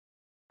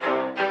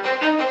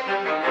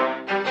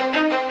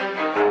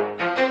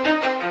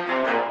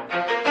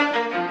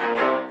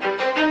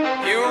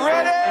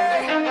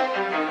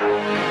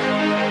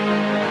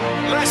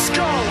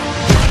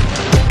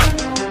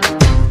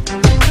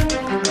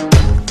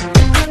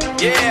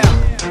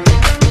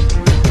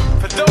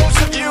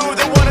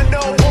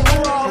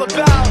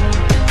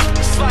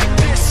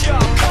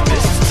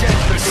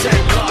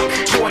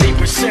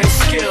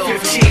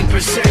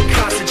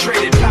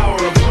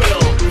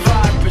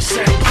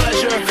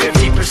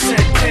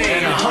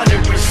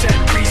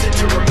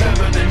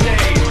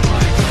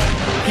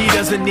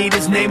doesn't need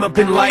his name up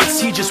in lights,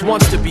 he just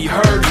wants to be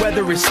heard,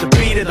 whether it's the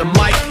beat of the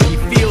mic. He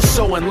feels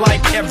so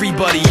unlike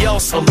everybody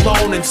else,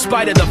 alone, in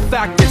spite of the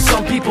fact that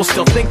some people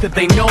still think that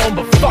they know him.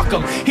 But fuck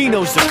him, he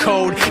knows the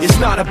code. It's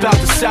not about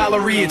the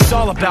salary, it's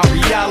all about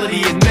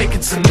reality and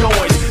making some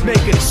noise,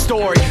 making a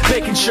story,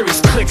 making sure his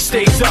click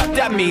stays up.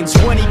 That means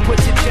when he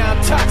puts it down,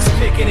 Toxic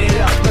picking it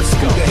up. Let's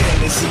go. Who the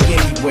hell is he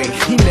anyway?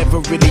 He never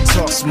really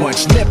talks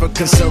much, never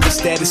concerned with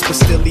status, but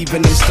still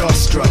even him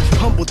starstruck.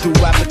 Humble through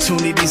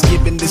opportunities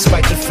given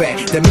despite the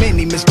fact that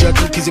many misjudge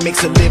him cause he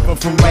makes a living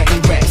from writing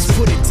raps.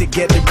 Put it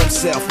together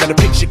himself, now the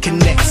picture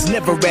connects,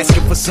 never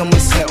asking for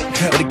someone's help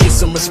or to get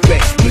some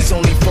respect. He's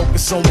only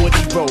focused on what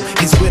he wrote,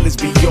 his will is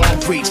beyond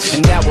reach,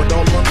 and now it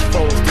all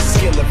unfolds, the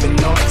skill of an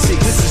artist.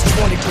 This is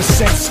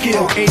 20%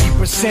 skill,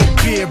 80%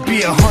 fear,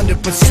 be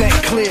 100%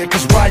 clear,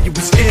 cause Ryu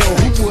was ill.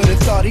 Who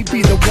would've thought he'd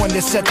be the one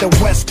that set the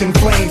West in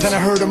flames? And I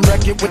heard him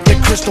wreck it with the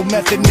Crystal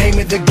Method, name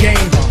of the game.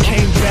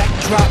 Came back,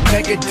 dropped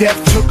Megadeth,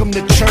 took him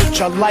to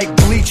church. I like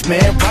Bleach,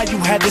 man. Ryu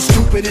had the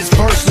stupidest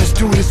verse, this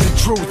dude is the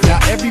truth. Now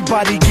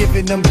everybody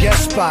giving them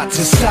guest spots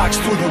and stocks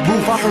through the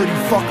roof. I heard he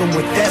fucking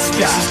with that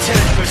This is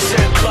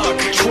 10% luck,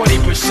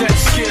 20%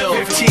 skill,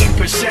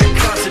 15%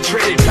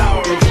 concentrated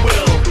power of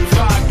will,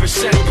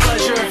 5%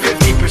 pleasure,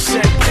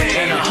 50% pain,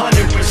 and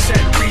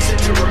 100% reason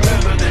to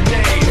remember the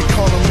name. They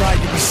call him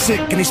Ryu, he's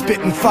sick and he's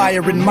spitting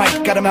fire. And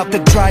Mike got him out the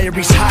dryer,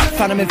 he's hot.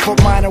 Found him in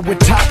Fort Minor with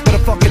top, but a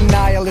fucking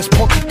nihilist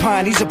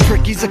porcupine. He's a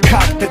prick, he's a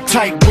cop. The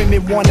type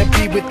women wanna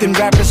be with, and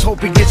rappers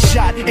hope he gets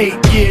shot. 8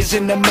 years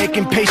in the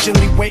making,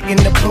 patiently waiting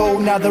to blow.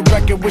 Now the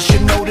record with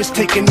your notice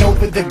taking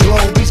over the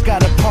globe. He's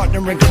got a partner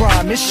in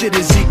crime, his shit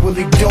is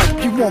equally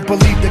dope. You won't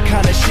believe the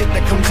kind of shit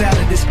that comes out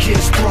of this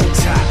kid's throat.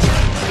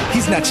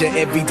 He's not your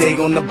everyday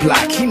on the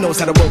block. He knows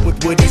how to work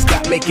with what he's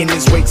got, making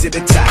his way to the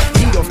top.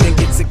 He often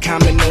gets a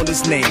comment on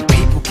his name.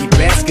 People keep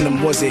asking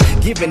him, was it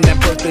given that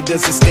birth or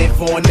does it stand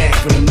for an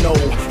acronym? No,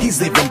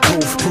 he's living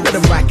proof. Let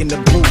him rock in the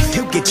booth.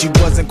 He'll get you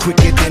buzzing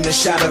quicker than a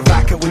shot of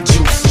vodka with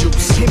juice.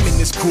 Him and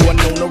his crew are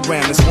known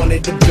around as one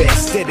of the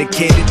best,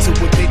 dedicated to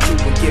what they do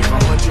and give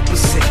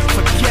 100%.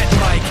 Forget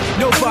Mike,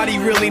 nobody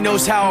really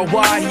knows how or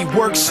why he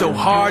works so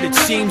hard. It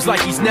seems like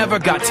he's never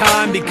got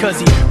time, because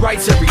he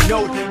writes every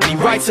note and he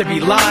writes every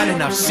line.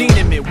 And I've seen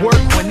him at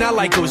work when that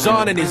light goes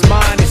on in his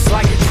mind. It's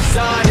like a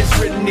design is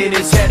written in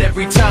his head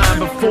every time,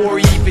 before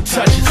he even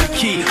touches a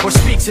key or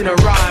speaks in a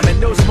rhyme.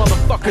 And those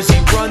motherfuckers he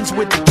runs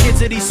with, the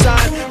kids that he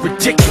signed,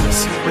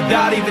 ridiculous,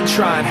 without even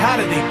trying. How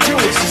do they do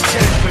it? This is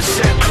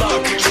 10%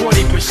 luck,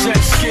 20%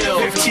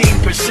 skill,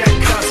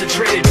 15%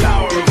 concentrated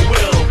power of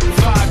will,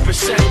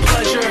 5%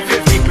 pleasure,